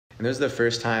And this was the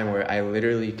first time where I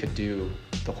literally could do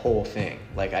the whole thing.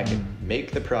 Like I could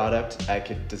make the product, I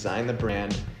could design the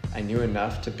brand, I knew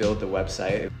enough to build the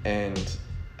website, and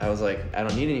I was like, I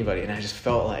don't need anybody. And I just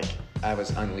felt like I was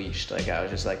unleashed. Like I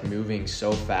was just like moving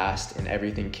so fast and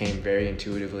everything came very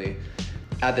intuitively.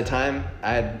 At the time,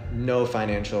 I had no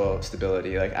financial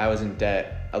stability. Like I was in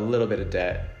debt, a little bit of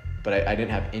debt, but I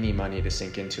didn't have any money to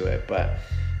sink into it, but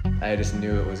I just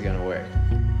knew it was gonna work.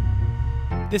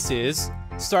 This is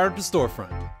Startup to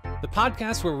Storefront, the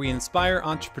podcast where we inspire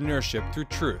entrepreneurship through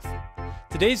truth.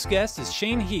 Today's guest is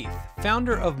Shane Heath,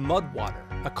 founder of Mud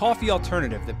Wtr, a coffee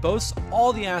alternative that boasts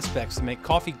all the aspects that make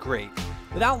coffee great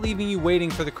without leaving you waiting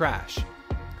for the crash.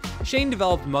 Shane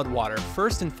developed Mud Wtr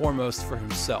first and foremost for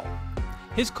himself.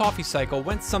 His coffee cycle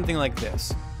went something like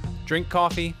this: drink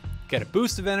coffee, get a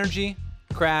boost of energy,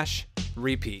 crash,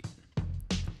 repeat.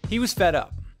 He was fed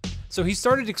up, so he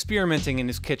started experimenting in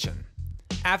his kitchen.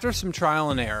 After some trial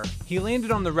and error, he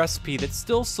landed on the recipe that's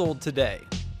still sold today.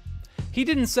 He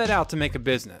didn't set out to make a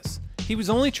business. He was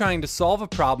only trying to solve a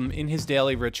problem in his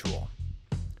daily ritual.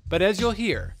 But as you'll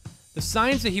hear, the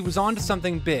signs that he was onto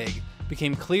something big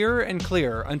became clearer and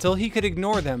clearer until he could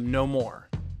ignore them no more.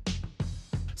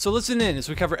 So listen in as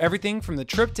we cover everything from the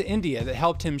trip to India that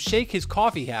helped him shake his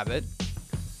coffee habit,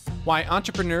 why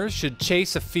entrepreneurs should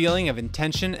chase a feeling of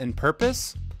intention and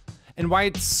purpose, and why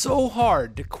it's so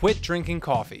hard to quit drinking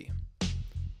coffee.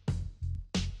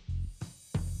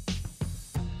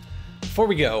 Before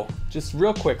we go, just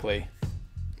real quickly,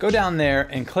 go down there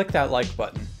and click that like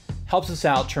button. Helps us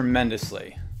out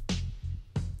tremendously.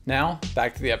 Now,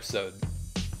 back to the episode.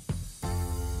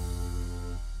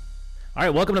 All right,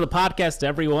 welcome to the podcast,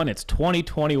 everyone. It's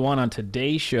 2021. On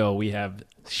today's show, we have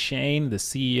Shane, the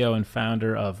CEO and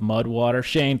founder of Mud Wtr.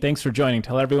 Shane, thanks for joining.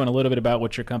 Tell everyone a little bit about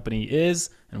what your company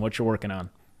is and what you're working on.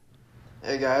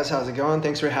 Hey guys, how's it going?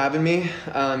 Thanks for having me.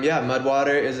 Mud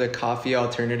Wtr is a coffee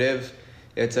alternative.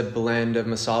 It's a blend of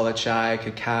masala chai,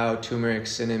 cacao, turmeric,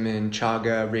 cinnamon,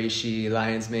 chaga, reishi,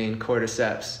 lion's mane,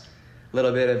 cordyceps, a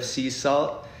little bit of sea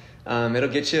salt. It'll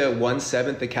get you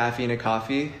 1/7 the caffeine of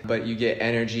coffee, but you get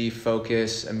energy,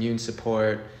 focus, immune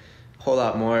support, a whole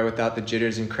lot more without the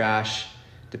jitters and crash,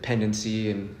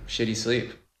 dependency, and shitty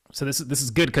sleep. So this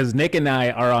is good because Nick and I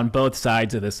are on both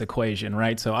sides of this equation,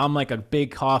 right? So I'm like a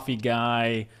big coffee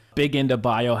guy, big into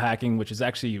biohacking, which is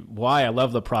actually why I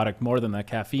love the product more than the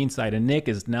caffeine side. And Nick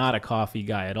is not a coffee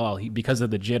guy at all because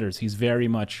of the jitters. He's very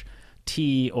much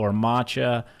tea or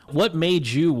matcha. What made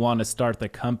you want to start the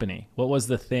company? What was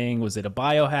the thing? Was it a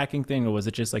biohacking thing, or was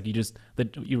it just like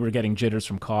you were getting jitters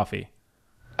from coffee?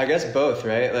 I guess both,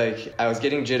 right? Like I was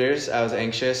getting jitters, I was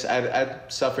anxious. I'd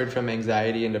suffered from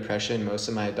anxiety and depression most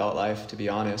of my adult life, to be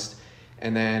honest.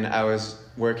 And then I was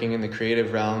working in the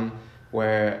creative realm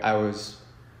where I was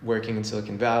working in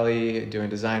Silicon Valley, doing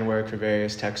design work for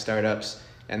various tech startups.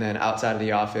 And then outside of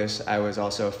the office, I was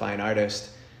also a fine artist,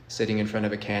 sitting in front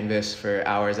of a canvas for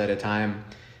hours at a time.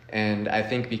 And I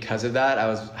think because of that, I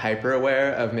was hyper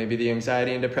aware of maybe the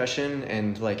anxiety and depression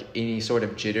and like any sort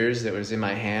of jitters that was in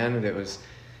my hand that was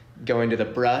going to the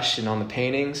brush and on the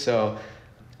painting. So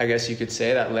I guess you could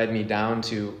say that led me down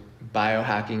to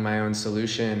biohacking my own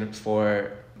solution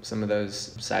for some of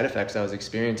those side effects I was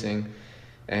experiencing.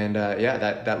 And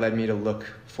that led me to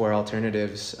look for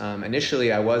alternatives.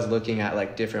 Initially, I was looking at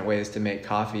like different ways to make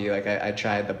coffee. Like I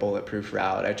tried the bulletproof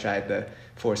route, I tried the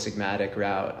Four Sigmatic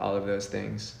route, all of those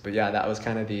things. But yeah, that was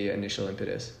kind of the initial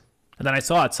impetus. And then I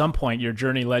saw at some point your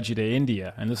journey led you to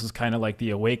India, and this was kind of like the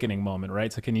awakening moment,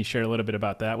 right? So can you share a little bit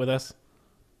about that with us?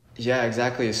 Yeah,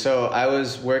 exactly. So I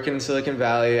was working in Silicon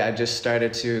Valley. I just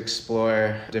started to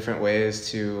explore different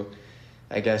ways to,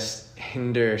 I guess,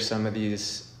 hinder some of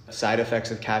these side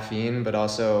effects of caffeine, but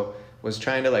also was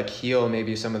trying to like heal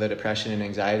maybe some of the depression and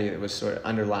anxiety that was sort of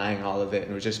underlying all of it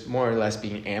and was just more or less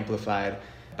being amplified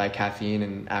by caffeine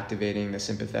and activating the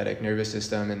sympathetic nervous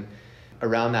system. And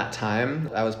around that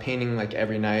time, I was painting like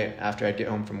every night after I'd get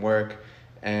home from work,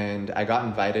 and I got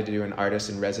invited to do an artist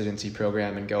in residency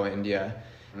program in Goa, India.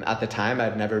 At the time,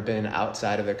 I'd never been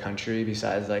outside of the country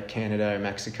besides like Canada or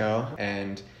Mexico,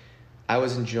 and I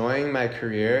was enjoying my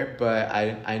career, but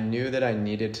I knew that I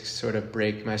needed to sort of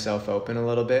break myself open a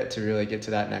little bit to really get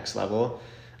to that next level.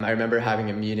 I remember having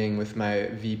a meeting with my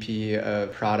VP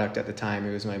of product at the time,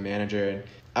 who was my manager, and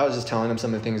I was just telling him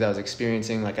some of the things I was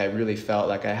experiencing. Like I really felt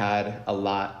like I had a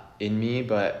lot in me,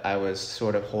 but I was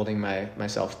sort of holding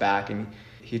myself back. And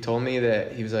he told me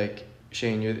that, he was like,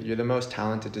 Shane, you're the most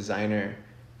talented designer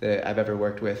that I've ever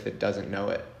worked with that doesn't know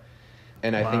it.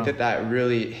 And I think that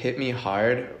really hit me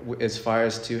hard as far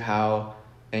as to how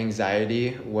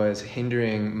anxiety was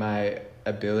hindering my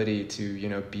ability to, you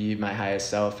know, be my highest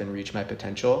self and reach my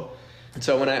potential. And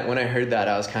so when I heard that,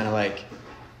 I was kind of like,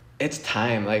 it's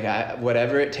time. Like,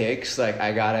 whatever it takes, like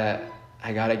I gotta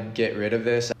get rid of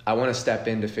this. I want to step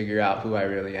in to figure out who I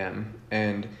really am.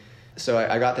 And so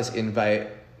I got this invite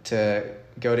to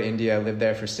go to India, live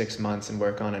there for 6 months and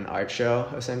work on an art show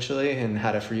essentially, and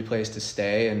had a free place to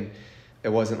stay. And it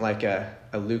wasn't like a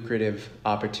lucrative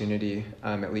opportunity,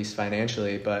 at least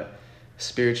financially, but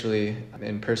spiritually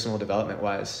and personal development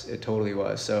wise, it totally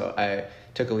was. So I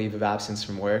took a leave of absence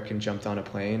from work and jumped on a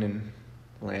plane and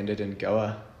landed in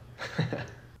Goa.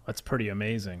 That's pretty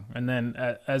amazing. And then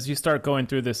as you start going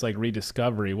through this like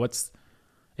rediscovery,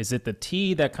 is it the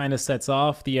tea that kind of sets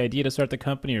off the idea to start the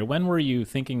company, or when were you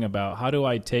thinking about how do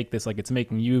I take this, like it's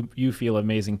making you feel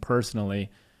amazing personally,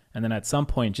 and then at some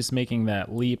point just making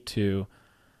that leap to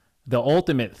the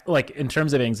ultimate, like in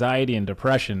terms of anxiety and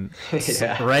depression,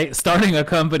 yeah. right? Starting a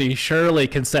company surely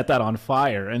can set that on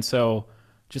fire. And so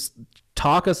just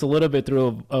talk us a little bit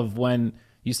through of when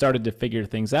you started to figure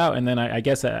things out. And then I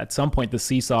guess at some point the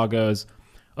seesaw goes,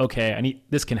 okay,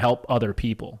 this can help other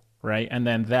people, right? And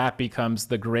then that becomes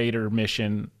the greater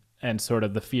mission and sort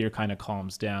of the fear kind of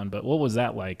calms down. But what was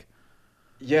that like?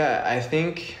 Yeah, I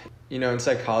think, you know, in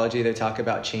psychology, they talk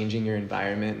about changing your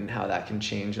environment and how that can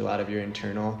change a lot of your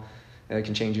internal, and it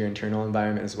can change your internal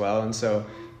environment as well. And so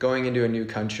going into a new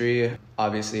country,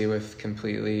 obviously it was a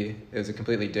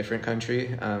completely different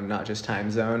country, not just time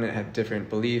zone. It had different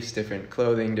beliefs, different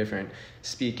clothing, different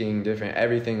speaking,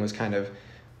 everything was kind of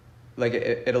like,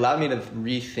 it allowed me to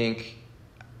rethink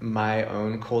my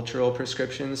own cultural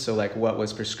prescriptions. So like what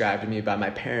was prescribed to me by my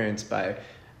parents, by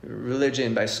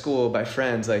religion, by school, by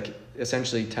friends, like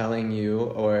essentially telling you,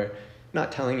 or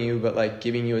not telling you, but like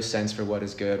giving you a sense for what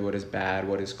is good, what is bad,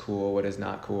 what is cool, what is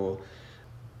not cool,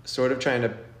 sort of trying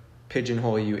to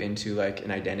pigeonhole you into like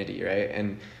an identity, right?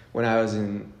 And when I was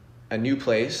in a new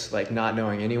place, like not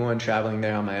knowing anyone, traveling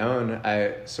there on my own,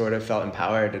 I sort of felt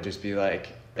empowered to just be like,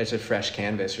 it's a fresh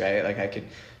canvas, right? Like I could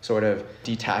sort of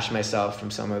detach myself from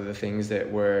some of the things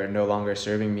that were no longer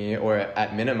serving me, or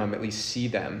at minimum, at least see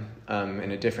them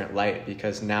in a different light,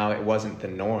 because now it wasn't the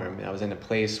norm. I was in a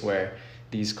place where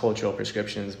these cultural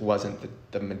prescriptions wasn't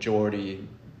the majority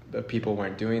of people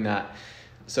weren't doing that.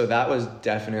 So that was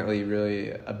definitely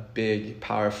really a big,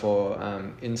 powerful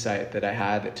insight that I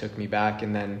had that took me back.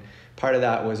 And then part of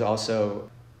that was also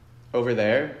over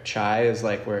there, chai is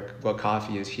like what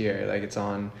coffee is here. Like it's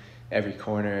on every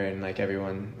corner, and like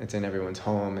it's in everyone's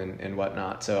home and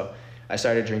whatnot. So I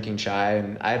started drinking chai,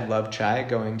 and I had loved chai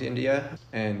going to India.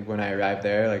 And when I arrived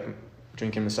there, like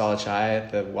drinking masala chai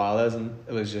at the Walas, and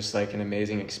it was just like an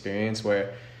amazing experience,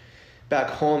 where back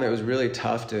home it was really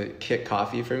tough to kick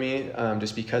coffee for me,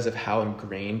 just because of how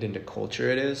ingrained into culture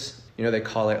it is. You know, they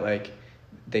call it like,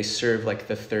 they serve like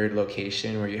the third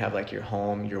location, where you have like your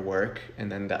home, your work, and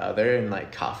then the other, and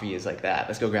like coffee is like that.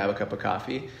 Let's go grab a cup of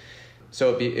coffee.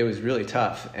 So it was really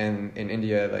tough. And in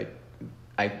India, like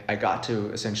I got to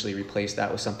essentially replace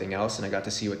that with something else, and I got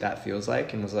to see what that feels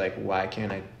like, and was like, why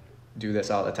can't I do this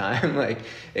all the time? Like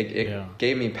it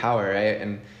gave me power, right?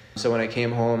 And so when I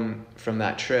came home from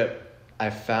that trip, I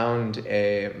found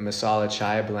a masala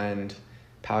chai blend,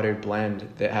 powdered blend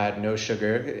that had no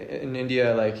sugar. In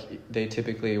India, like they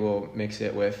typically will mix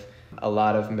it with a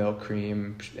lot of milk,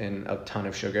 cream, and a ton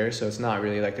of sugar. So it's not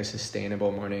really like a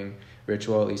sustainable morning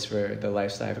ritual, at least for the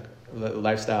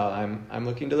lifestyle I'm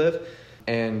looking to live.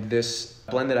 And this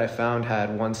blend that I found had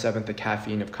 1/7 the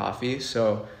caffeine of coffee.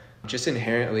 So just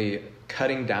inherently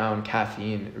cutting down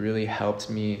caffeine really helped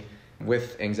me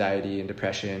with anxiety and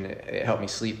depression. It helped me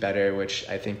sleep better, which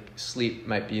I think sleep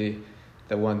might be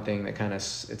the one thing that kind of,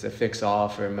 it's a fix all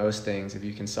for most things. If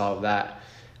you can solve that,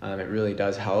 it really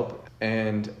does help.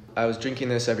 And I was drinking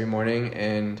this every morning,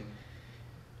 and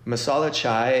masala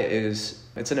chai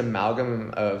it's an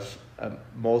amalgam of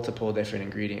multiple different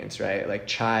ingredients, right? Like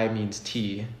chai means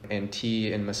tea, and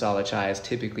tea in masala chai is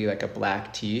typically like a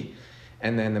black tea.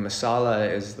 And then the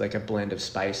masala is like a blend of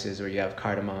spices, where you have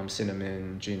cardamom,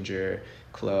 cinnamon, ginger,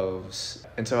 cloves.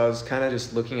 And so I was kind of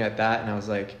just looking at that, and I was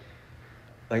like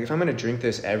if I'm going to drink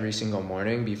this every single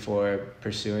morning before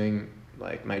pursuing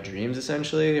like my dreams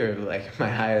essentially, or like my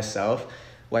highest self,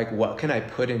 like what can I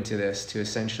put into this to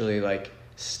essentially like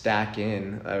stack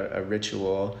in a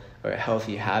ritual or a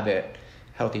healthy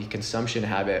consumption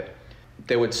habit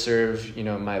that would serve, you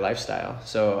know, my lifestyle.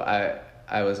 So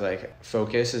I was like,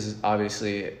 focus is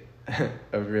obviously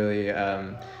a really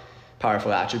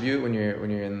powerful attribute when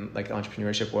you're in like the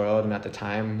entrepreneurship world. And at the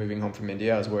time, moving home from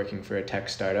India, I was working for a tech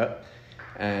startup.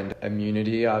 And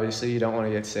immunity, obviously, you don't want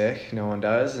to get sick. No one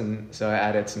does. And so I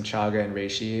added some chaga and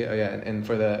reishi. Oh yeah, and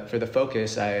for the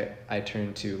focus, I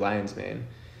turned to lion's mane.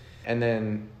 And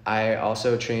then I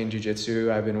also trained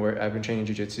jiu-jitsu. I've been training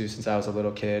jiu-jitsu since I was a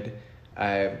little kid.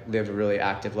 I lived a really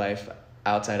active life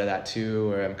outside of that too,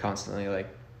 where I'm constantly like,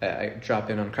 I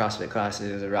drop in on CrossFit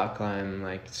classes, I rock climb,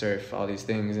 like surf, all these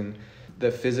things. And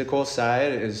the physical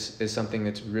side is something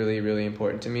that's really, really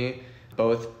important to me,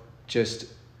 both just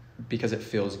because it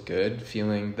feels good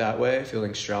feeling that way,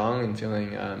 feeling strong and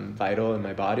feeling vital in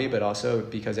my body, but also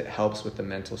because it helps with the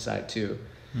mental side too.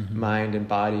 Mm-hmm. Mind and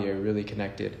body are really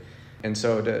connected. And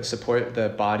so to support the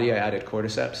body, I added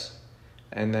cordyceps.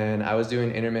 And then I was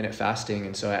doing intermittent fasting,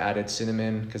 and so I added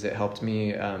cinnamon because it helped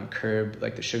me curb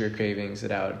like the sugar cravings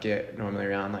that I would get normally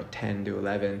around like 10 to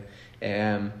 11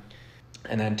 a.m.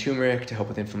 And then turmeric to help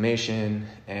with inflammation,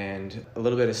 and a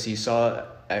little bit of sea salt.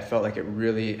 I felt like it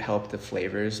really helped the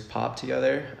flavors pop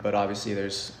together, but obviously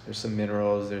there's some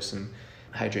minerals, there's some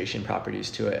hydration properties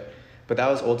to it. But that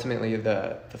was ultimately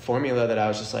the formula that I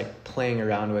was just like playing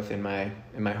around with in my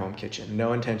home kitchen.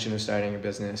 No intention of starting a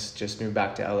business, just moved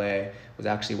back to LA, was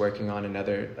actually working on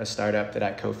a startup that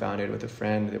I co-founded with a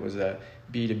friend. It was a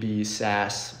B2B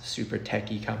SaaS, super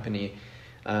techie company.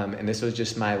 And this was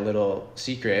just my little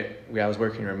secret. I was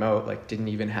working remote, like didn't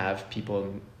even have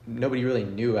people, nobody really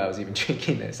knew I was even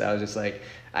drinking this. I was just like,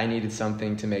 I needed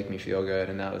something to make me feel good.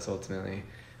 And that was ultimately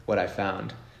what I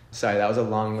found. Sorry, that was a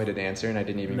long-winded answer, and I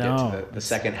didn't even get to the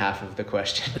second half of the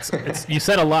question. You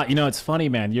said a lot. You know, it's funny,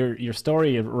 man. Your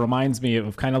story reminds me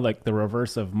of kind of like the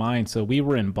reverse of mine. So we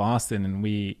were in Boston,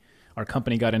 and our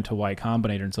company got into Y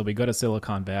Combinator, and so we go to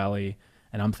Silicon Valley,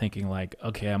 and I'm thinking like,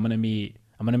 okay, I'm gonna meet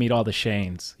all the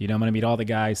Shanes. You know, I'm gonna meet all the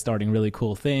guys starting really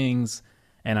cool things,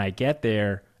 and I get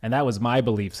there, and that was my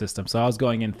belief system. So I was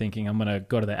going in thinking I'm gonna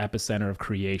go to the epicenter of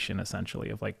creation, essentially,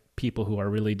 of like people who are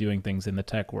really doing things in the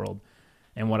tech world.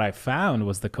 And what I found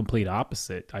was the complete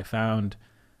opposite. I found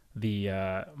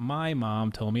my mom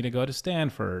told me to go to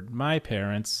Stanford. My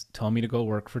parents told me to go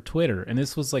work for Twitter. And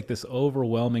this was like this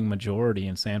overwhelming majority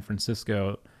in San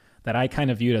Francisco that I kind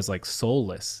of viewed as like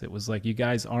soulless. It was like, you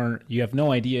have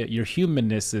no idea. Your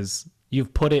humanness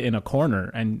you've put it in a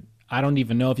corner, and I don't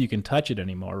even know if you can touch it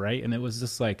anymore, right? And it was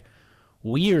this like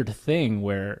weird thing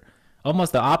where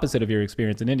almost the opposite of your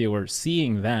experience in India, where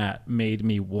seeing that made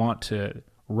me want to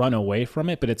run away from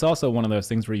it. But it's also one of those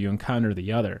things where you encounter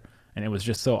the other, and it was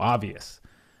just so obvious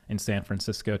in San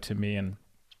Francisco to me.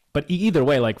 But either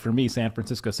way, like for me, San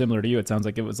Francisco, similar to you, it sounds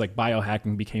like it was like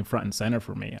biohacking became front and center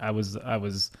for me. I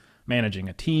was managing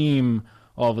a team.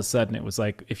 All of a sudden it was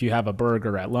like, if you have a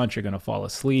burger at lunch, you're going to fall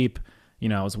asleep. You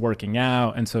know, I was working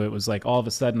out. And so it was like all of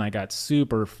a sudden I got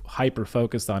super hyper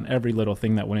focused on every little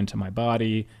thing that went into my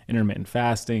body, intermittent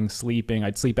fasting, sleeping.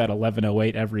 I'd sleep at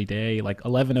 11:08 every day, like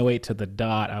 11:08 to the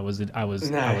dot. I was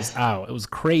out. It was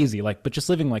crazy. Like, but just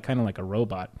living like kind of like a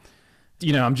robot.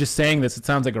 You know, I'm just saying this, it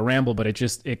sounds like a ramble, but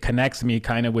it connects me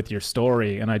kind of with your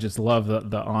story. And I just love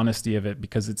the honesty of it,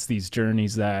 because it's these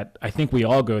journeys that I think we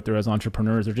all go through as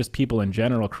entrepreneurs, or just people in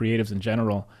general, creatives in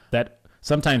general, that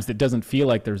sometimes it doesn't feel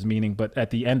like there's meaning, but at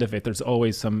the end of it, there's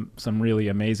always some really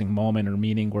amazing moment or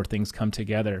meaning where things come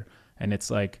together. And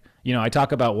it's like, you know, I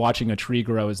talk about watching a tree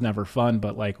grow is never fun,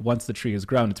 but like once the tree is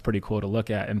grown, it's pretty cool to look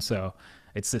at. And so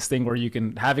it's this thing where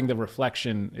having the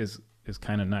reflection is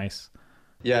kind of nice.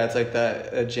 Yeah, it's like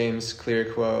that James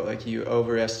Clear quote, like you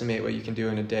overestimate what you can do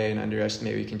in a day and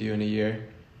underestimate what you can do in a year.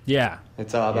 Yeah.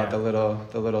 It's all about the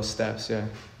little steps, yeah.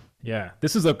 Yeah.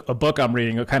 This is a book I'm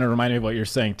reading. It kind of reminded me of what you're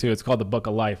saying too. It's called The Book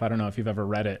of Life. I don't know if you've ever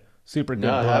read it. Super good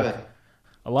book. No, I haven't.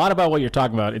 A lot about what you're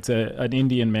talking about. It's an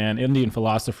Indian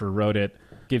philosopher wrote it,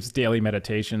 gives daily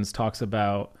meditations, talks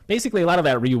about basically a lot of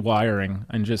that rewiring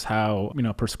and just how, you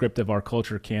know, prescriptive our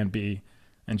culture can be,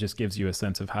 and just gives you a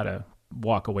sense of how to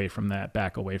walk away from that,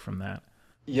 back away from that.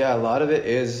 Yeah, a lot of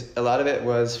it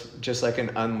was just like an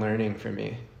unlearning for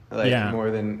me. Like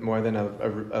more than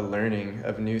a learning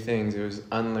of new things. It was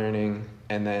unlearning,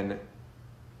 and then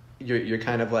you're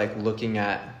kind of like looking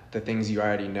at the things you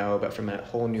already know, but from a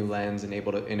whole new lens, and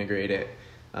able to integrate it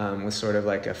with sort of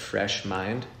like a fresh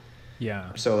mind.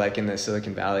 Yeah. So like in the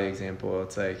Silicon Valley example,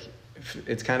 it's like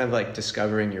it's kind of like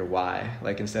discovering your why.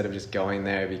 Like instead of just going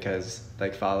there because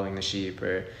like following the sheep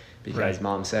or because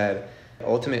mom said.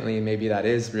 Ultimately, maybe that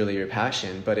is really your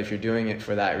passion, but if you're doing it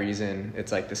for that reason,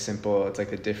 it's like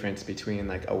the difference between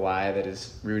like a why that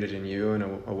is rooted in you and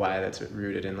a why that's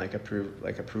rooted in like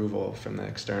approval from the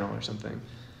external or something.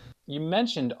 You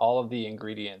mentioned all of the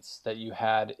ingredients that you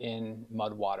had in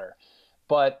Mud Wtr,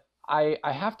 but I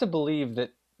have to believe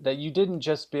that that you didn't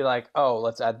just be like, oh,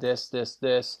 let's add this, this,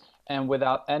 this, and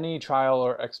without any trial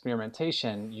or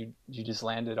experimentation, you just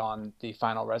landed on the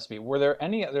final recipe. Were there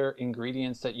any other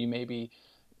ingredients that you maybe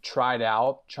tried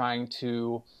out trying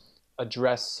to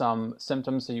address some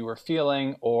symptoms that you were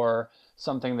feeling, or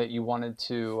something that you wanted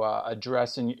to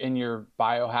address in your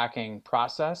biohacking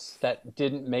process that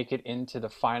didn't make it into the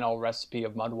final recipe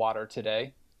of Mud Wtr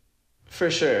today?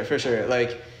 For sure, for sure.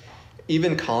 Like,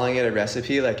 even calling it a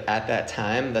recipe, like at that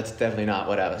time, that's definitely not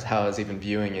how I was even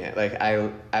viewing it. Like, I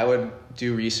would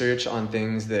do research on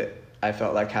things that I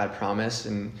felt like had promise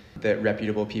and that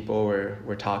reputable people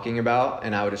were talking about,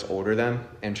 and I would just order them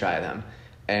and try them.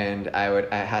 And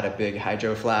I had a big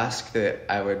hydro flask that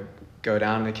I would go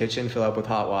down in the kitchen, fill up with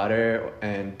hot water,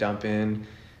 and dump in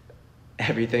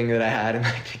everything that I had in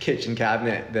like the kitchen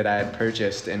cabinet that I had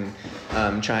purchased, and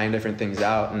trying different things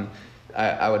out. And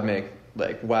I would make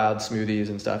like wild smoothies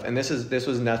and stuff. And this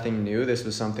was nothing new. This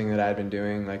was something that I'd been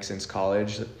doing like since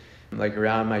college. Like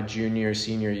around my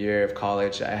senior year of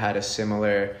college, I had a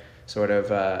similar sort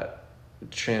of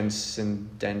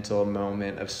transcendental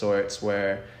moment of sorts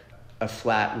where a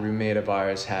flat roommate of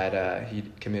ours he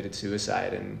committed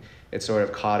suicide, and it sort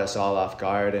of caught us all off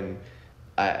guard. And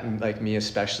like me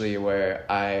especially, where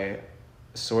I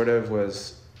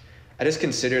just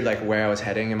considered like where I was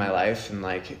heading in my life, and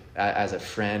like as a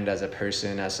friend, as a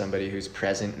person, as somebody who's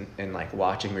present and like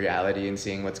watching reality and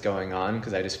seeing what's going on,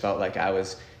 because I just felt like I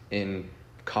was in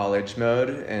college mode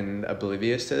and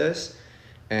oblivious to this.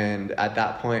 And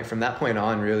from that point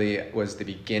on, really was the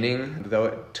beginning, though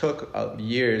it took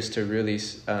years to really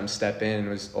step in, and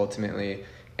was ultimately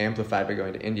amplified by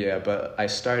going to India. But I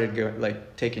started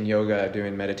taking yoga,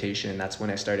 doing meditation, and that's when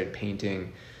I started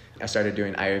painting. I started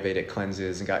doing Ayurvedic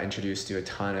cleanses and got introduced to a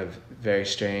ton of very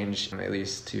strange, at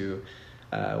least to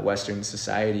Western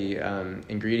society,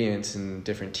 ingredients and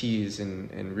different teas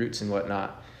and roots and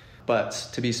whatnot. But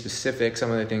to be specific,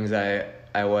 some of the things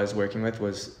I was working with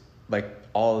was like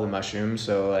all of the mushrooms.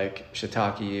 So like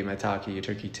shiitake, maitake,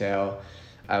 turkey tail.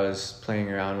 I was playing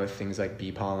around with things like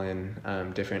bee pollen,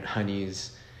 different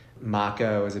honeys.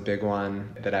 Maca was a big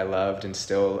one that I loved, and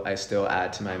I still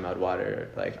add to my Mud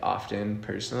Wtr like often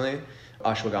personally.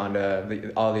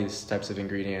 Ashwagandha, all these types of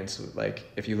ingredients. Like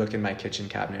if you look in my kitchen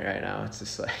cabinet right now, it's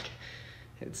just like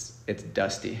it's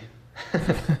dusty.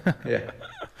 Yeah.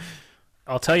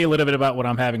 I'll tell you a little bit about what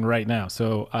I'm having right now.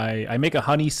 So I make a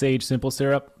honey sage simple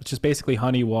syrup, which is basically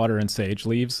honey, water, and sage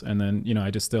leaves. And then,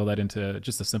 I distill that into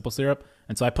just a simple syrup.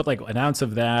 And so I put like an ounce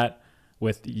of that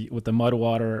with the Mud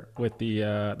Wtr, with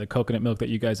the coconut milk that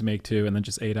you guys make too, and then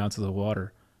just 8 ounces of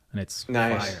water. And it's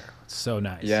nice. Fire. It's so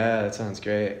nice. Yeah, that sounds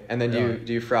great. And then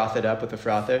do you froth it up with a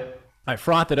frother? I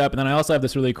froth it up, and then I also have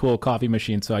this really cool coffee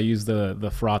machine. So I use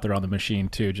the frother on the machine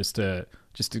too, just to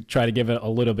try to give it a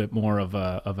little bit more of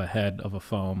a head of a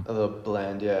foam. A little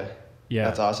blend, yeah. Yeah.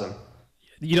 That's awesome.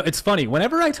 It's funny.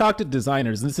 Whenever I talk to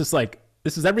designers, and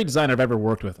this is every designer I've ever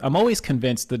worked with, I'm always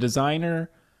convinced the designer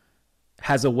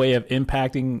has a way of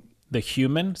impacting the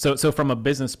human. So from a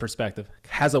business perspective,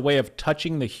 has a way of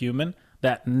touching the human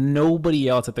that nobody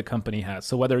else at the company has.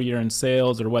 So whether you're in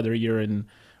sales or whether you're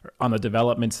on the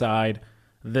development side,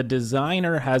 the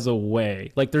designer has a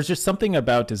way, like there's just something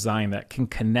about design that can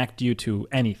connect you to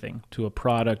anything, to a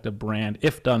product, a brand,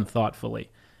 if done thoughtfully.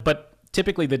 But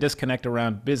typically the disconnect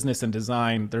around business and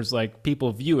design, there's like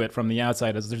people view it from the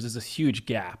outside as there's this huge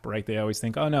gap, right? They always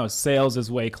think, oh no, sales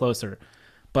is way closer.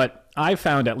 But I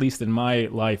found, at least in my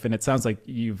life, and it sounds like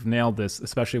you've nailed this,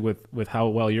 especially with how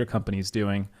well your company's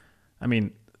doing. I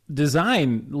mean,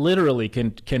 design literally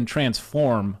can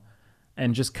transform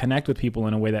and just connect with people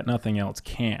in a way that nothing else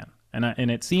can. And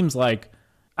it seems like,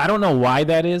 I don't know why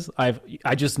that is.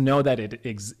 I just know that it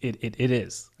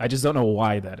is. I just don't know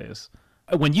why that is.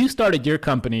 When you started your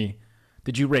company,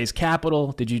 did you raise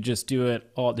capital? Did you just do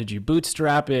it all? Did you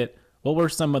bootstrap it? What were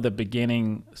some of the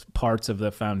beginning parts of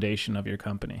the foundation of your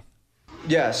company?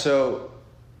 Yeah, so,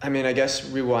 I mean, I guess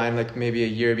rewind like maybe a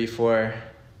year before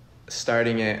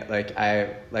starting it, like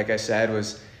I said,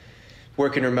 was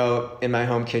working remote in my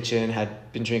home kitchen,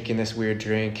 had been drinking this weird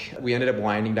drink. We ended up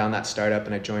winding down that startup,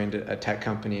 and I joined a tech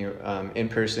company in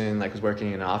person, like was working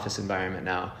in an office environment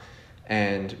now,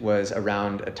 and was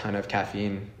around a ton of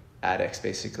caffeine addicts,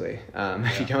 basically.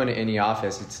 If you go into any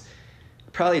office, it's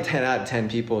probably 10 out of 10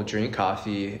 people drink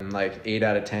coffee, and like 8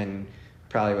 out of 10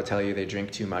 probably will tell you they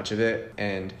drink too much of it.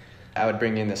 And I would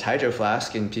bring in this hydro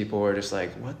flask, and people were just like,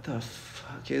 what the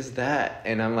fuck is that?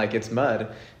 And I'm like, it's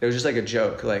mud. It was just like a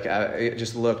joke. Like it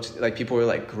just looked like people were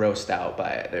like grossed out by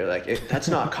it. They're like, that's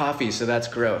not coffee, so that's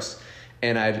gross.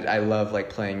 And I love like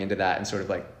playing into that and sort of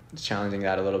like challenging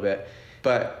that a little bit.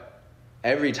 But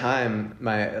every time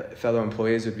my fellow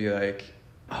employees would be like,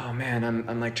 oh man,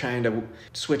 I'm like trying to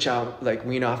switch out, like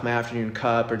wean off my afternoon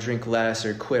cup or drink less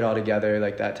or quit altogether,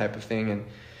 like that type of thing. And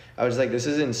I was like, this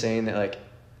is insane that like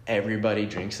everybody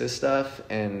drinks this stuff,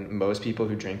 and most people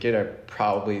who drink it are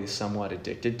probably somewhat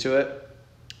addicted to it.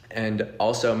 And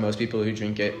also most people who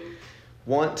drink it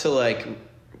want to like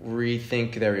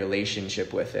rethink their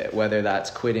relationship with it, whether that's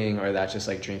quitting or that's just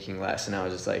like drinking less. And I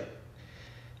was just like,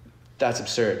 that's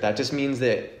absurd. That just means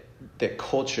that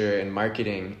culture and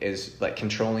marketing is like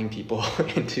controlling people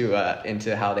into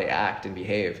how they act and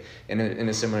behave in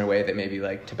a similar way that maybe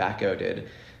like tobacco did.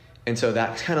 And so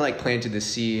that kind of like planted the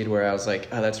seed where I was like,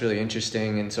 oh, that's really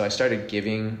interesting. And so I started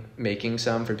making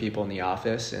some for people in the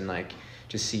office and like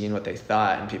just seeing what they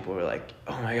thought. And people were like,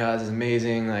 oh my God, this is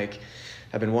amazing. Like,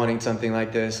 I've been wanting something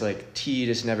like this. Like, tea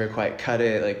just never quite cut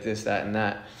it, like this, that, and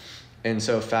that. And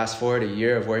so fast forward a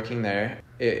year of working there,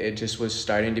 it just was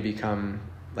starting to become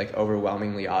like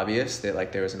overwhelmingly obvious that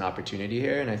like there was an opportunity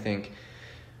here. And I think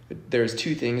there's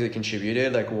two things that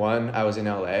contributed. Like one, I was in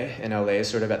LA, and LA is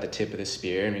sort of at the tip of the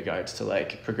spear in regards to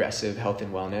like progressive health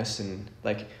and wellness, and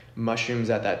like mushrooms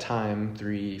at that time,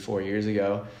 3-4 years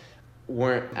ago,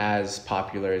 weren't as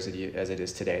popular as it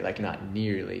is today. Like not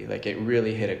nearly. Like it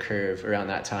really hit a curve around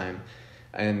that time.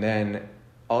 And then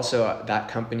also that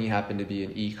company happened to be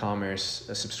an e-commerce,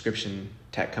 a subscription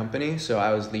tech company. So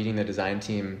I was leading the design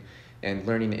team and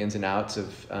learning the ins and outs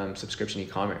of subscription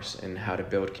e-commerce and how to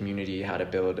build community, how to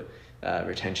build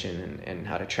retention, and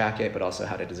how to track it, but also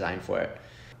how to design for it.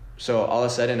 So all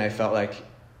of a sudden I felt like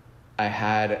I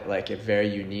had like a very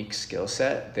unique skill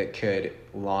set that could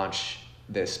launch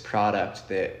this product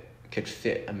that could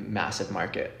fit a massive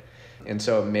market. And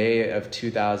so May of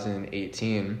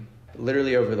 2018,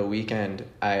 literally over the weekend,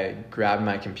 I grabbed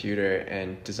my computer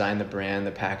and designed the brand,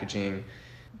 the packaging,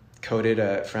 coded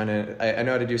a front end. I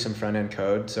know how to do some front end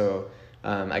code. So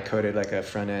I coded like a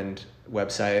front end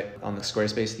website on the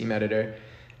Squarespace theme editor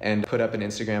and put up an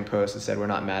Instagram post that said, we're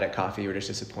not mad at coffee, we're just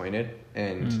disappointed.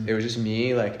 And it was just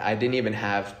me. Like I didn't even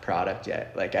have product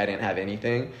yet. Like I didn't have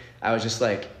anything. I was just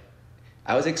like,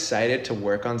 I was excited to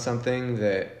work on something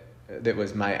that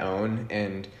was my own.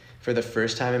 And for the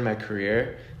first time in my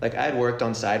career, like I had worked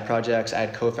on side projects. I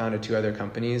had co-founded 2 other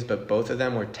companies, but both of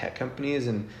them were tech companies,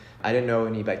 and I didn't know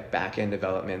any like back-end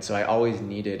development. So I always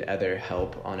needed other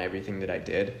help on everything that I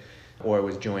did, or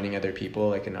was joining other people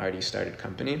like an already started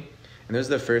company. And this was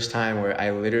the first time where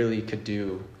I literally could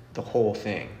do the whole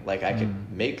thing. Like I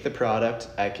could make the product,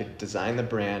 I could design the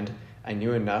brand. I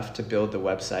knew enough to build the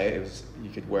website.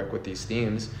 You could work with these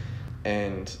themes.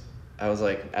 And I was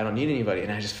like, I don't need anybody.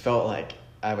 And I just felt like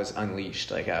I was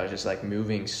unleashed. Like I was just like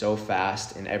moving so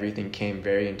fast, and everything came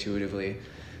very intuitively.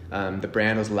 The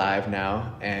brand was live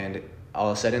now, and all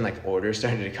of a sudden like orders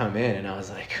started to come in, and I was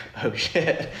like, oh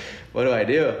shit, what do I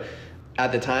do?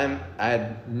 At the time, I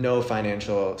had no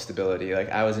financial stability. Like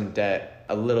I was in debt,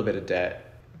 a little bit of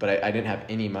debt, but I didn't have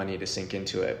any money to sink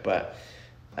into it. But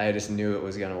I just knew it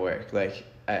was gonna work. Like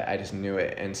I just knew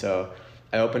it. And so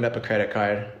I opened up a credit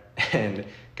card and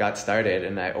got started,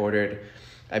 and I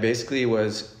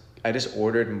just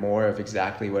ordered more of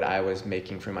exactly what I was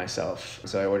making for myself.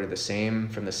 So I ordered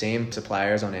from the same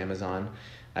suppliers on Amazon.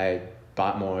 I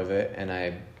bought more of it, and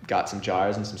I got some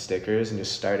jars and some stickers and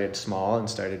just started small and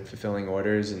started fulfilling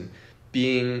orders. And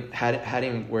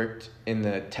having worked in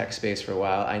the tech space for a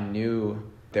while, I knew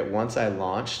that once I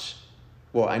launched,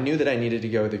 I knew that I needed to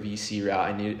go the VC route.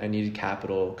 I needed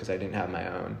capital because I didn't have my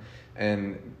own.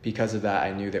 And because of that,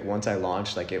 I knew that once I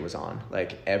launched, like it was on.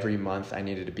 Like every month I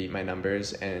needed to beat my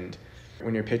numbers. And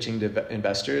when you're pitching to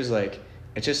investors, like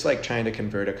it's just like trying to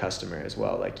convert a customer as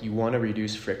well. Like you want to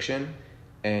reduce friction,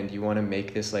 and you want to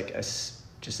make this like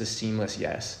just a seamless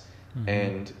yes.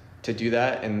 And to do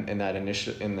that in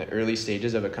the early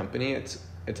stages of a company,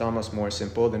 it's almost more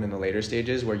simple than in the later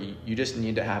stages, where you just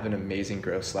need to have an amazing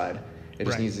growth slide. It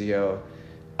just needs to go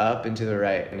up and to the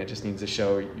right, and it just needs to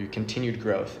show your continued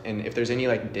growth. And if there's any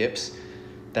like dips,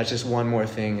 that's just one more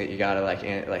thing that you gotta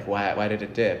like why did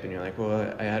it dip? And you're like,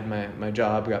 well, I had my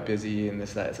job, got busy, and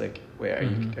this, that. It's like, wait,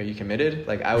 are you committed?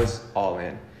 Like I was all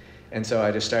in. And so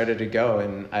I just started to go,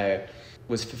 and I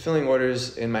was fulfilling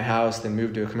orders in my house, then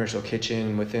moved to a commercial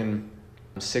kitchen. Within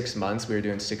 6 months, we were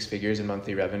doing 6 figures in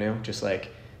monthly revenue. Just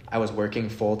like I was working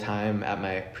full time at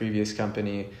my previous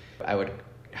company. I would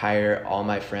hire all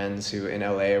my friends who in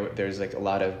LA, there's like a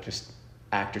lot of just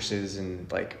actresses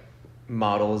and like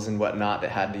models and whatnot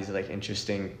that had these like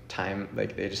interesting time,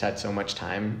 like they just had so much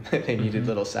time that they needed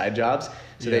little side jobs.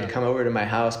 So they'd come over to my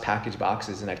house, package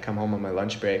boxes, and I'd come home on my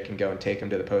lunch break and go and take them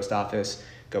to the post office,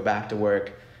 go back to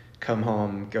work, come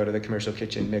home, go to the commercial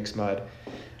kitchen, mix mud.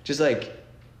 just like,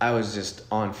 I was just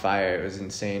on fire. It was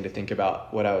insane to think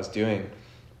about what I was doing,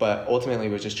 but ultimately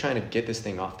was just trying to get this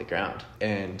thing off the ground.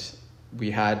 And we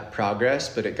had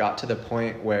progress, but it got to the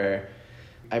point where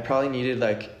I probably needed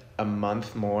like a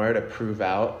month more to prove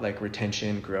out like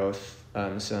retention, growth,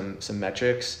 some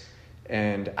metrics.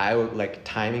 And I would, like,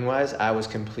 timing wise, I was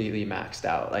completely maxed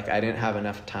out. Like, I didn't have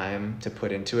enough time to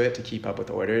put into it to keep up with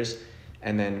orders.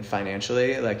 And then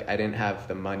financially, like, I didn't have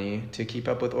the money to keep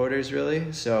up with orders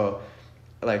really. So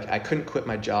like, I couldn't quit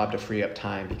my job to free up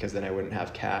time, because then I wouldn't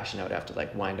have cash and I would have to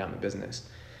like wind down the business.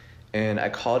 And I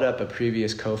called up a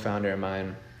previous co-founder of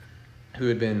mine who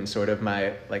had been sort of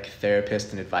my like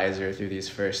therapist and advisor through these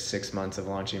first 6 months of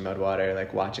launching Mud Wtr,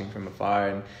 like watching from afar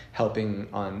and helping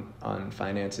on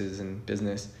finances and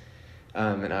business.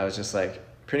 And I was just like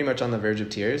pretty much on the verge of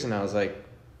tears, and I was like,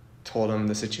 told him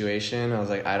the situation. I was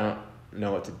like, I don't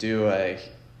know what to do.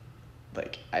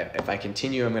 If I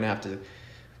continue, I'm gonna have to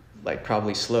like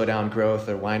probably slow down growth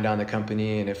or wind down the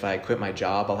company. And if I quit my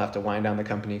job, I'll have to wind down the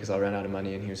company because I'll run out of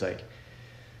money. And he was like,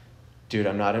 dude,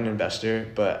 I'm not an investor,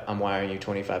 but I'm wiring you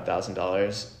 $25,000.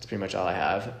 It's pretty much all I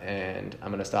have. And I'm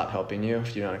going to stop helping you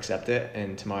if you don't accept it.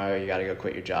 And tomorrow you got to go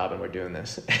quit your job and we're doing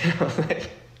this. And I was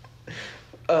like,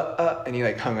 and he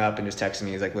like hung up and just texted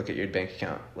me. He's like, look at your bank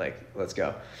account. Like, let's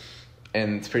go.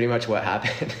 And it's pretty much what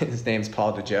happened. His name's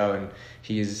Paul DeJoe, and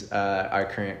he's our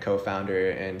current co-founder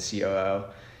and COO.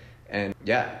 And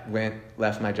yeah,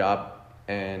 left my job,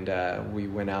 and we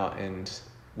went out and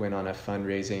went on a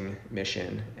fundraising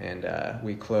mission, and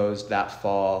we closed that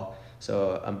fall.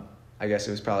 So I guess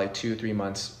it was probably 2-3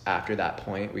 months after that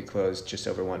point, we closed just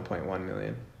over 1.1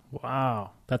 million.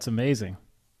 Wow, that's amazing.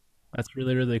 That's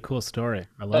really, really cool story.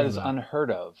 I love that. That is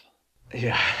unheard of.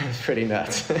 Yeah, it was pretty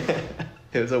nuts.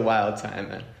 It was a wild time,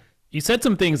 man. You said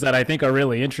some things that I think are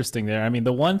really interesting there. I mean,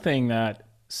 the one thing that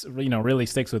really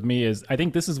sticks with me is I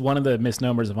think this is one of the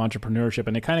misnomers of entrepreneurship,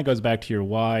 and it kind of goes back to your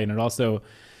why, and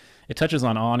it touches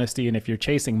on honesty. And if you're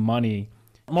chasing money,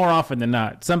 more often than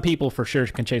not, some people for sure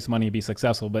can chase money and be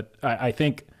successful, but I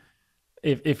think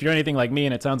if you're anything like me,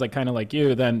 and it sounds like kind of like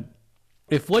you, then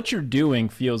if what you're doing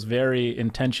feels very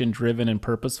intention driven and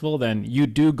purposeful, then you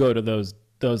do go to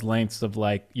those lengths of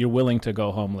like, you're willing to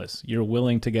go homeless, you're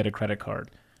willing to get a credit card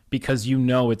because you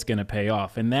know it's going to pay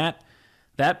off. And that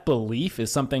belief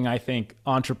is something I think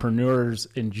entrepreneurs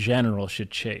in general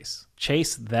should chase.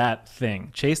 Chase that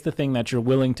thing. Chase the thing that you're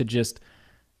willing to just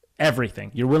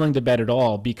everything. You're willing to bet it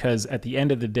all, because at the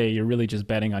end of the day, you're really just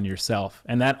betting on yourself.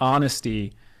 And that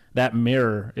honesty, that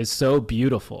mirror is so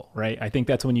beautiful, right? I think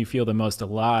that's when you feel the most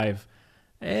alive.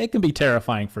 It can be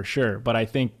terrifying for sure, but I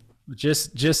think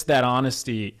just that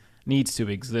honesty needs to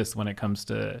exist when it comes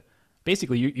to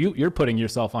basically you're putting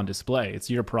yourself on display. It's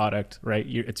your product, right?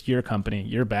 It's your company,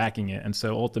 you're backing it. And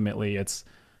so ultimately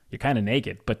you're kind of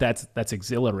naked, but that's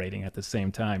exhilarating at the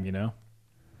same time, you know?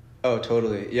 Oh,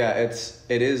 totally. Yeah.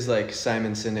 It is like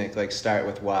Simon Sinek, like start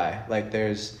with why. Like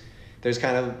there's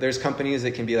companies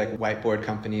that can be like whiteboard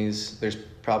companies. There's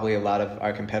probably a lot of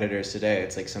our competitors today.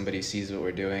 It's like somebody sees what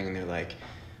we're doing and they're like,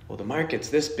 well, the market's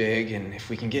this big, and if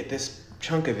we can get this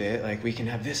chunk of it, like we can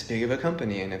have this big of a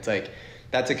company. And it's like,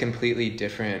 that's a completely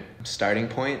different starting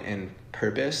point and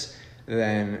purpose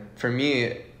than, for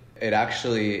me, it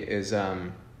actually is,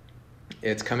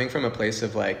 it's coming from a place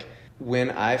of like,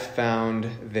 when I found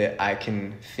that I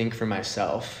can think for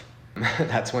myself,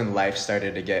 that's when life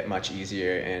started to get much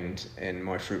easier and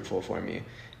more fruitful for me.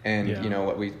 And yeah. You know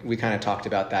what, we kind of talked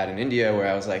about that in India, where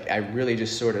I was like, I really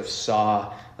just sort of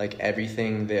saw like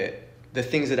everything the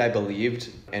things that I believed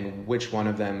and which one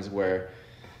of them were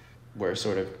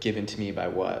sort of given to me by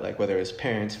what, like whether it was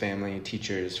parents, family,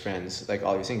 teachers, friends, like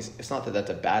all these things. It's not that that's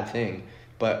a bad thing,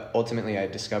 but ultimately I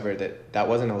discovered that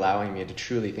wasn't allowing me to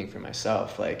truly think for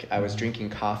myself. Like I was drinking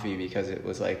coffee because it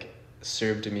was like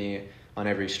served to me on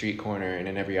every street corner and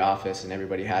in every office, and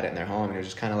everybody had it in their home, and it was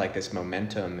just kind of like this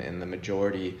momentum, and the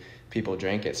majority people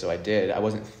drank it, so I did. I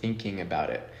wasn't thinking about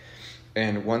it.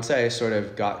 And once I sort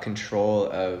of got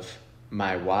control of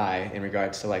my why in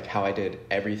regards to like how I did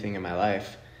everything in my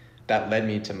life, that led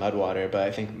me to Mud Wtr. But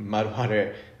I think Mud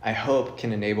Wtr, I hope,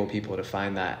 can enable people to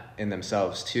find that in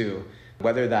themselves too.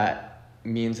 Whether that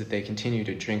means that they continue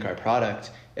to drink our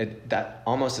product, that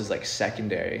almost is like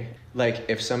secondary. Like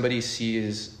if somebody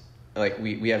sees, like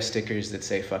we have stickers that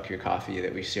say fuck your coffee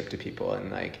that we ship to people, and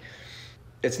like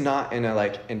it's not in a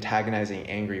like antagonizing,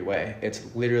 angry way. It's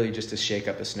literally just to shake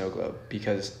up the snow globe,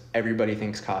 because everybody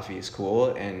thinks coffee is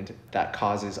cool, and that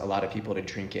causes a lot of people to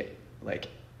drink it like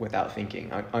without thinking,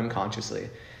 unconsciously.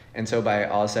 And so by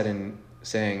all of a sudden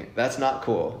saying, that's not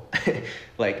cool.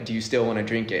 Like, do you still want to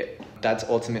drink it? That's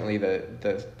ultimately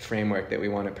the framework that we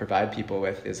want to provide people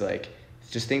with, is like,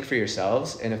 just think for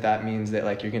yourselves. And if that means that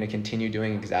like you're going to continue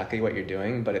doing exactly what you're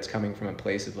doing, but it's coming from a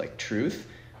place of like truth,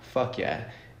 fuck yeah.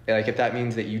 Like if that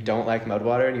means that you don't like Mud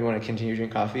Wtr and you want to continue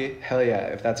drinking coffee, hell yeah.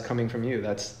 If that's coming from you,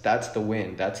 that's the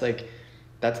win. That's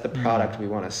the product we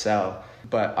want to sell.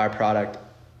 But our product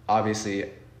obviously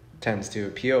tends to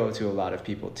appeal to a lot of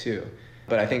people too.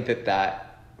 But I think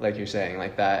that, like you're saying,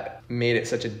 like that made it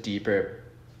such a deeper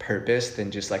purpose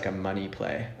than just like a money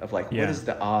play of like, what is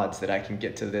the odds that I can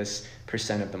get to this %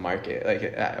 of the market?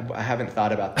 Like I haven't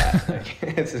thought about that. Like,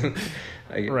 it's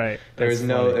like, right. There was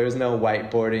no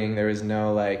whiteboarding. There was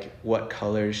no like, what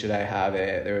color should I have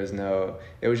it?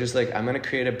 It was just like, I'm going to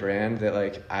create a brand that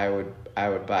like I would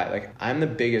buy. Like I'm the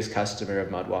biggest customer of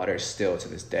Mud Wtr still to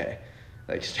this day,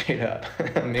 like straight up.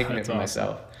 I'm making it for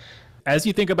myself. As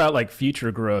you think about like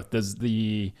future growth, does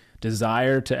the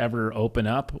desire to ever open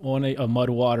up on a Mud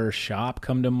Wtr shop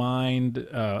come to mind?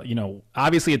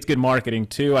 Obviously it's good marketing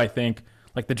too. I think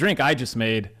like the drink I just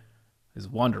made is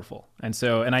wonderful.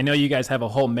 And I know you guys have a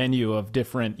whole menu of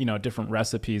different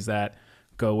recipes that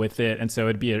go with it. And so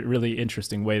it'd be a really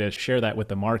interesting way to share that with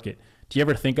the market. Do you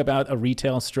ever think about a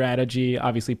retail strategy,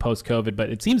 obviously post-COVID,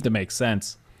 but it seems to make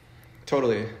sense?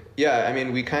 Totally. Yeah. I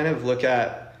mean, we kind of look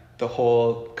at the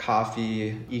whole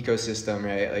coffee ecosystem,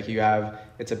 right? Like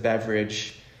it's a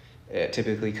beverage. It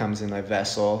typically comes in a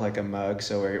vessel, like a mug.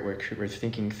 So we're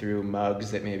thinking through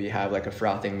mugs that maybe have like a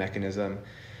frothing mechanism.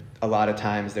 A lot of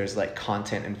times there's like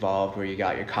content involved where you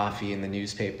got your coffee in the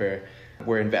newspaper.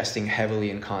 We're investing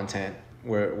heavily in content.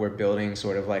 We're building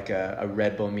sort of like a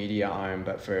Red Bull media arm,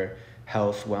 but for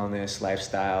health, wellness,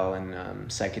 lifestyle, and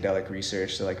psychedelic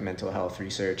research. So like mental health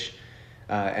research.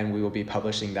 And we will be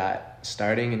publishing that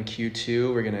starting in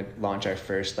Q2. We're going to launch our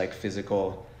first like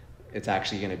physical, it's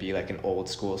actually going to be like an old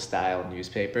school style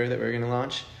newspaper that we're going to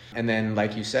launch. And then,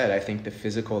 like you said, I think the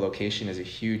physical location is a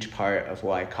huge part of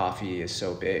why coffee is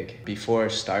so big. Before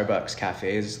Starbucks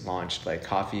cafes launched, like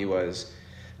coffee was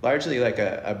largely like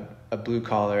a blue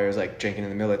collar, it was like drinking in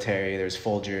the military, there's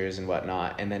Folgers and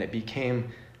whatnot. And then it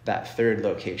became that third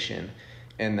location,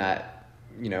 and that,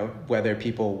 whether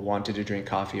people wanted to drink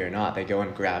coffee or not, they go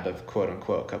and grab a quote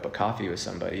unquote cup of coffee with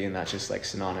somebody, and that's just like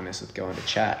synonymous with going to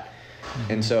chat.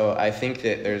 Mm-hmm. And so I think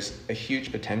that there's a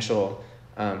huge potential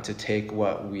to take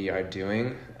what we are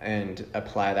doing and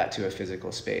apply that to a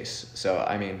physical space. So,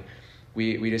 I mean,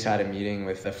 we just had a meeting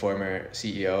with the former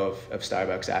CEO of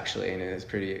Starbucks actually, and it was a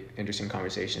pretty interesting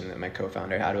conversation that my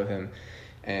co-founder had with him.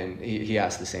 And he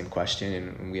asked the same question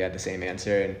and we had the same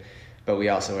answer. But we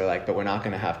also were like, but we're not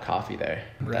going to have coffee there.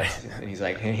 Right. And he's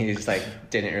like,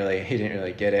 didn't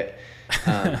really get it.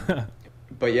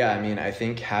 But yeah, I mean, I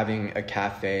think having a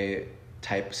cafe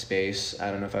type space,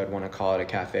 I don't know if I'd want to call it a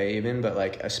cafe even, but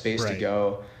like a space to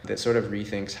go that sort of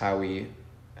rethinks how we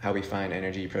find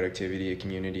energy, productivity,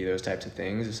 community, those types of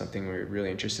things is something we're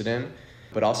really interested in.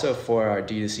 But also for our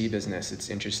D2C business, it's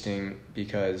interesting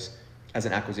because as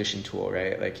an acquisition tool,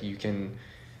 right? Like you can,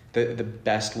 the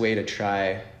best way to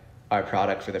try our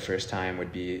product for the first time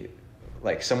would be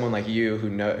like someone like you who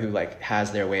like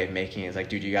has their way of making it. It's like,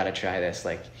 dude, you got to try this.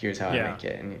 Like, here's how I make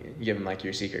it. And you give them like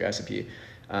your secret recipe.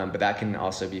 But that can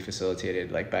also be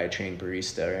facilitated like by a trained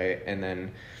barista, right? And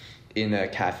then in a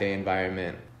cafe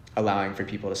environment, allowing for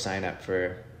people to sign up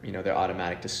for, their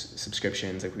automatic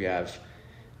subscriptions. Like we have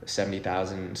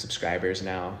 70,000 subscribers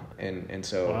now. And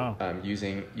so wow.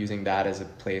 Using that as a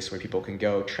place where people can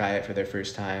go try it for their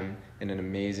first time in an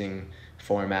amazing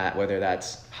format, whether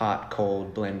that's hot,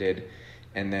 cold, blended,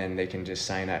 and then they can just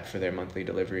sign up for their monthly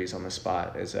deliveries on the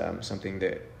spot is something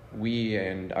that we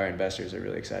and our investors are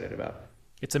really excited about.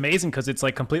 It's amazing because it's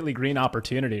like completely green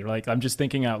opportunity. Like I'm just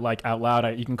thinking out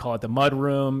loud. You can call it the mud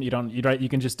room. You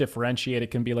can just differentiate.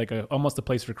 It can be like almost a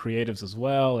place for creatives as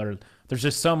well. Or there's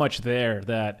just so much there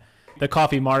that the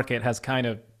coffee market has kind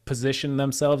of positioned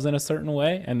themselves in a certain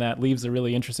way, and that leaves a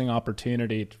really interesting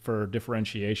opportunity for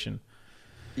differentiation.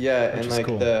 Yeah, and like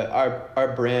cool.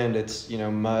 Our brand, it's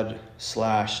Mud/WTR,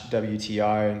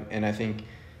 and I think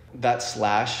that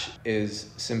slash is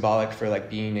symbolic for like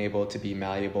being able to be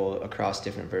malleable across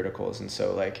different verticals. And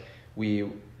so like we're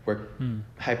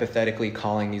hypothetically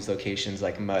calling these locations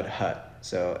like Mud Hut,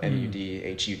 so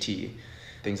MUDHUT,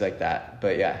 things like that.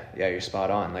 But yeah, you're spot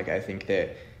on. Like I think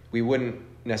that we wouldn't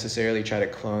necessarily try to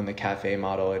clone the cafe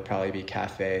model. It'd probably be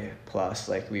cafe plus.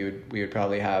 Like we would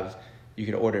probably have, you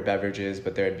could order beverages,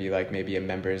 but there'd be like maybe a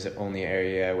members only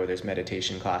area where there's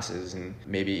meditation classes, and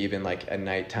maybe even like a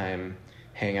nighttime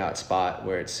hangout spot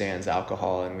where it's sans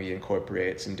alcohol, and we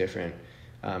incorporate some different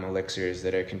elixirs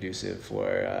that are conducive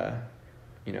for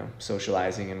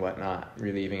socializing and whatnot,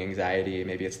 relieving anxiety.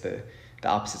 Maybe it's the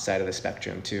opposite side of the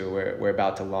spectrum too. We're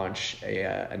about to launch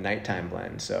a nighttime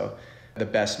blend. So the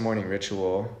best morning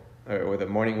ritual or the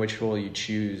morning ritual you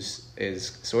choose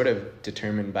is sort of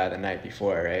determined by the night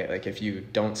before, right? Like if you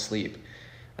don't sleep,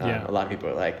 a lot of people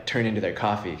are like turn into their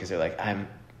coffee because they're like, I'm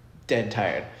dead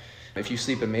tired. If you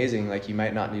sleep amazing, like you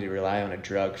might not need to rely on a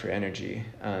drug for energy.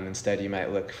 Instead, you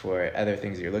might look for other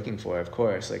things that you're looking for, of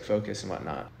course, like focus and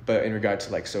whatnot. But in regard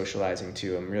to like socializing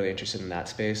too, I'm really interested in that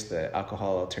space, the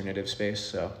alcohol alternative space.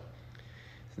 So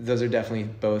those are definitely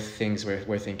both things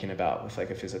we're thinking about with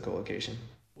like a physical location.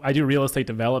 I do real estate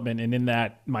development, and in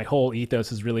that, my whole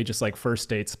ethos is really just like first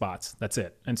date spots. That's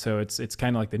it. And so it's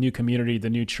kind of like the new community,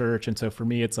 the new church. And so for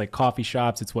me, it's like coffee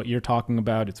shops. It's what you're talking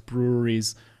about. It's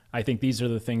breweries. I think these are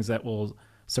the things that will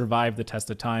survive the test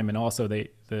of time, and also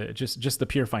just the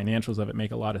pure financials of it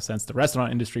make a lot of sense. The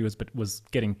restaurant industry was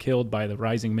getting killed by the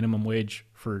rising minimum wage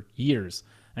for years,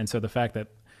 and so the fact that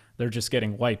they're just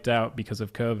getting wiped out because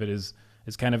of COVID is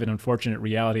kind of an unfortunate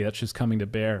reality that's just coming to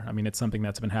bear. I mean, it's something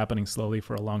that's been happening slowly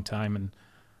for a long time, and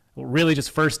really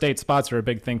just first date spots are a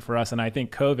big thing for us. And I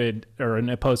think COVID, or in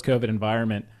a post-COVID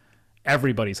environment,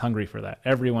 everybody's hungry for that.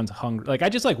 Everyone's hungry. Like I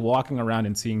just like walking around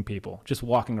and seeing people just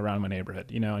walking around my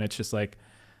neighborhood, and it's just like,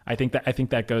 I think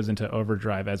that goes into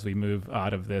overdrive as we move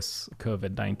out of this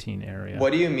COVID-19 area.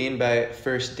 What do you mean by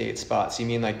first date spots? You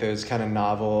mean like those kind of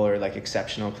novel or like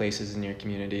exceptional places in your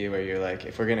community where you're like,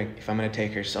 if I'm gonna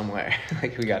take her somewhere,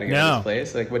 like we got to go to this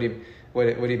place? Like what do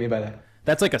you mean by that?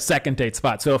 That's like a second date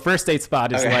spot. So a first date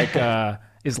spot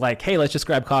is like, hey, let's just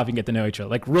grab coffee and get to know each other,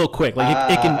 like real quick. Like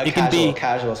it can be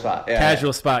casual spot. Yeah,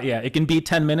 casual spot. Yeah, it can be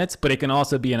 10 minutes, but it can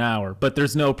also be an hour. But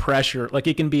there's no pressure. Like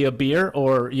it can be a beer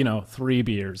or 3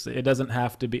 beers. It doesn't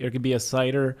have to be. It could be a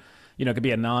cider. It could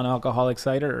be a non-alcoholic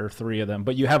cider or 3 of them.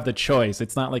 But you have the choice.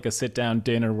 It's not like a sit-down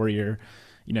dinner where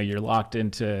you're locked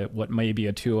into what may be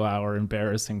a 2-hour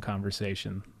embarrassing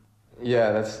conversation.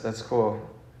 Yeah, that's cool.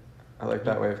 I like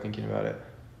that way of thinking about it.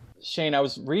 Shane, I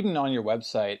was reading on your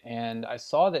website and I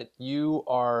saw that you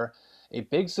are a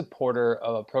big supporter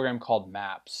of a program called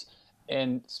MAPS,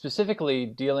 and specifically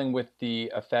dealing with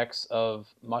the effects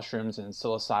of mushrooms and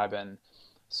psilocybin.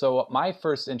 So my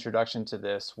first introduction to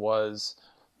this was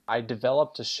I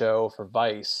developed a show for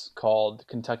Vice called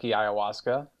Kentucky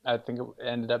Ayahuasca, I think it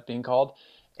ended up being called.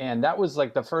 And that was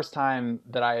like the first time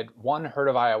that I had, 1, heard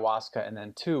of ayahuasca, and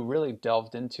then 2, really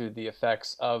delved into the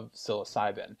effects of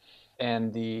psilocybin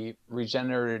and the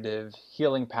regenerative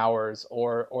healing powers,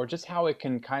 or just how it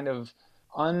can kind of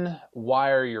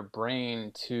unwire your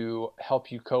brain to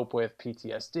help you cope with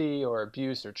PTSD or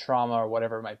abuse or trauma or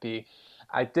whatever it might be.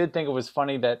 I did think it was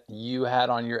funny that you had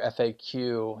on your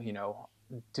FAQ,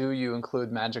 do you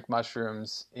include magic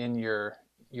mushrooms in your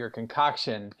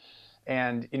concoction?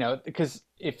 And, because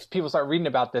if people start reading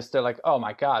about this, they're like, oh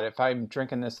my God, if I'm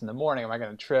drinking this in the morning, am I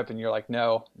going to trip? And you're like,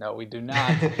 no, we do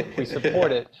not. We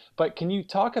support it. But can you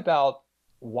talk about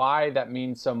why that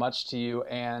means so much to you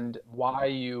and why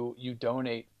you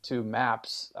donate to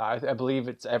MAPS? I believe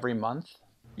it's every month.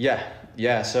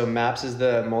 Yeah. So MAPS is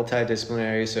the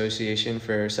Multidisciplinary Association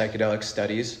for Psychedelic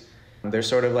Studies. They're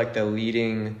sort of like the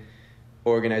leading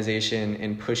organization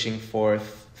in pushing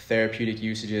forth therapeutic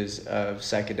usages of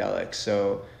psychedelics.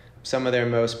 So some of their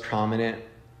most prominent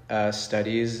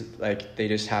studies, like they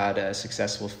just had a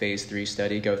successful phase 3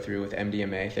 study go through with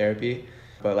MDMA therapy.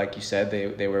 But like you said,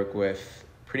 they work with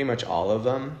pretty much all of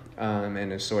them,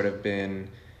 and have sort of been,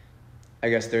 I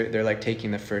guess they're like taking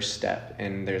the first step,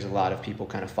 and there's a lot of people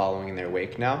kind of following in their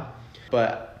wake now.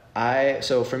 But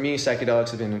so for me, psychedelics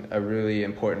have been a really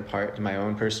important part to my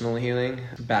own personal healing.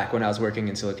 Back when I was working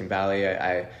in Silicon Valley,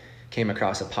 I came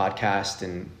across a podcast,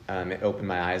 and it opened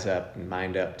my eyes up and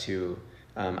mind up to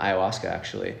ayahuasca,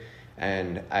 actually.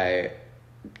 And a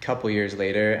couple years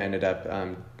later ended up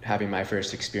having my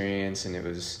first experience, and it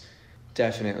was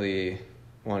definitely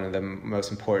one of the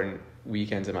most important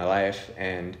weekends of my life.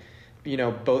 And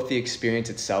both the experience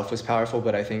itself was powerful,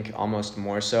 but I think almost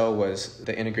more so was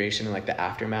the integration and like the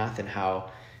aftermath, and how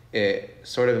it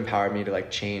sort of empowered me to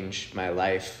like change my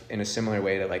life in a similar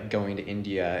way to like going to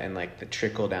India, and like the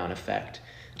trickle down effect,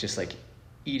 just like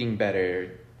eating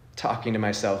better, talking to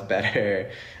myself better,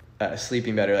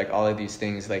 sleeping better, like all of these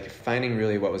things, like finding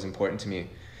really what was important to me.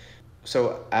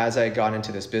 So as I got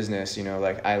into this business,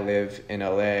 like I live in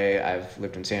LA, I've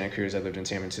lived in Santa Cruz, I've lived in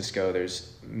San Francisco,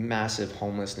 there's massive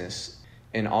homelessness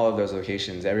in all of those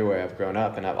locations everywhere I've grown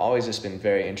up. And I've always just been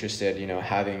very interested,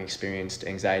 having experienced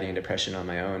anxiety and depression on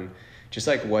my own, just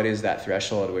like what is that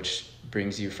threshold which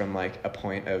brings you from like a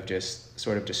point of just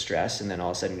sort of distress, and then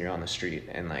all of a sudden you're on the street,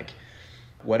 and like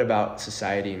what about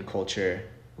society and culture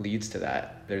leads to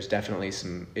that. There's definitely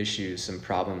some issues, some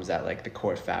problems at like the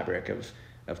core fabric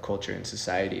of culture and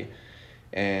society.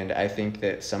 And I think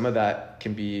that some of that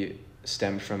can be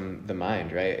stemmed from the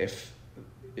mind, right?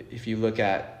 If you look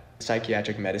at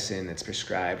psychiatric medicine that's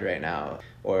prescribed right now,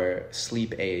 or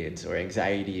sleep aids or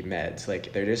anxiety meds,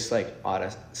 like they're just like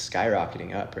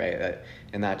skyrocketing up, right?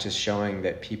 And that's just showing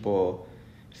that people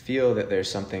feel that there's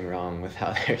something wrong with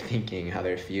how they're thinking, how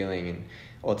they're feeling. And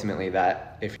ultimately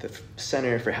that if the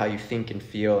center for how you think and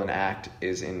feel and act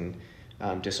is in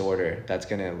disorder, that's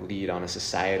going to lead on a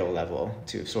societal level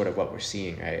to sort of what we're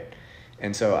seeing, right?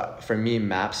 And so for me,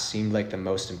 MAPS seemed like the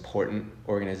most important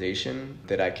organization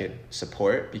that I could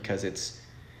support, because it's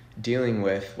dealing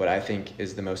with what I think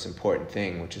is the most important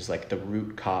thing, which is like the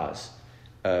root cause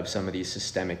of some of these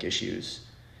systemic issues.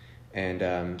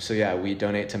 And so yeah, we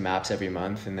donate to MAPS every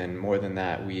month, and then more than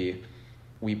that, we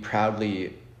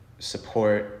proudly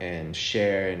support and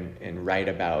share and write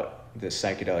about the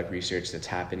psychedelic research that's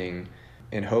happening,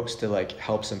 in hopes to like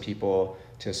help some people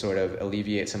to sort of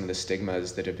alleviate some of the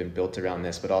stigmas that have been built around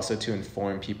this, but also to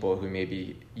inform people who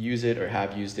maybe use it or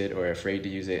have used it or are afraid to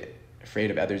use it,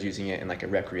 afraid of others using it in like a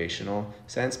recreational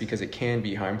sense, because it can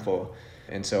be harmful.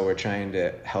 And so we're trying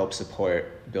to help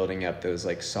support building up those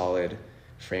like solid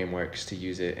frameworks to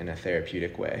use it in a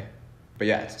therapeutic way. But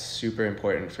yeah, it's super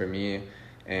important for me,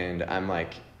 and I'm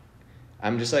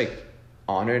just like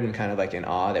honored and kind of like in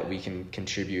awe that we can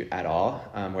contribute at all.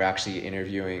 We're actually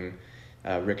interviewing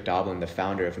Rick Doblin, the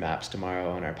founder of MAPS, tomorrow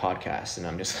on our podcast, and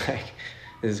I'm just like,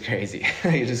 this is crazy.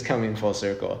 You're just coming full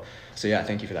circle. So yeah,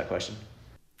 thank you for that question.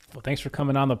 Well, thanks for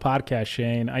coming on the podcast,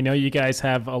 Shane. I know you guys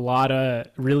have a lot of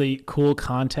really cool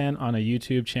content on a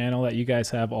YouTube channel that you guys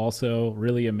have, also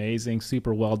really amazing,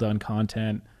 super well done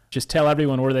content. Just tell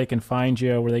everyone where they can find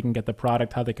you, where they can get the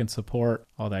product, how they can support,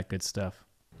 all that good stuff.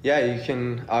 Yeah, you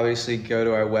can obviously go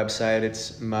to our website.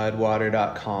 It's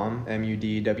mudwtr.com,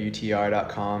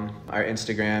 mudwtr.com. Our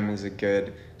Instagram is a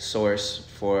good source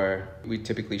we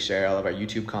typically share all of our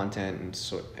YouTube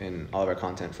content and all of our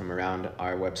content from around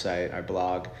our website, our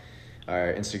blog.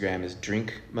 Our Instagram is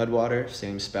Drink Mud Wtr,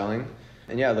 same spelling.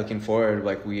 And yeah, looking forward,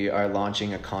 like we are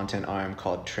launching a content arm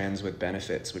called Trends with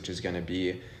Benefits, which is going to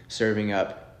be serving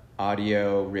up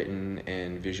audio, written,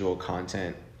 and visual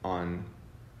content on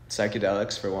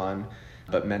psychedelics for one,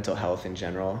 but mental health in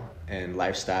general and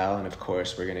lifestyle. And of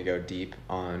course, we're going to go deep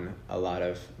on a lot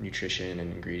of nutrition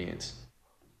and ingredients.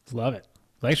 Love it.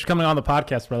 Thanks for coming on the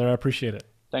podcast, brother. I appreciate it.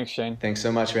 Thanks, Shane. Thanks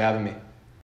so much for having me.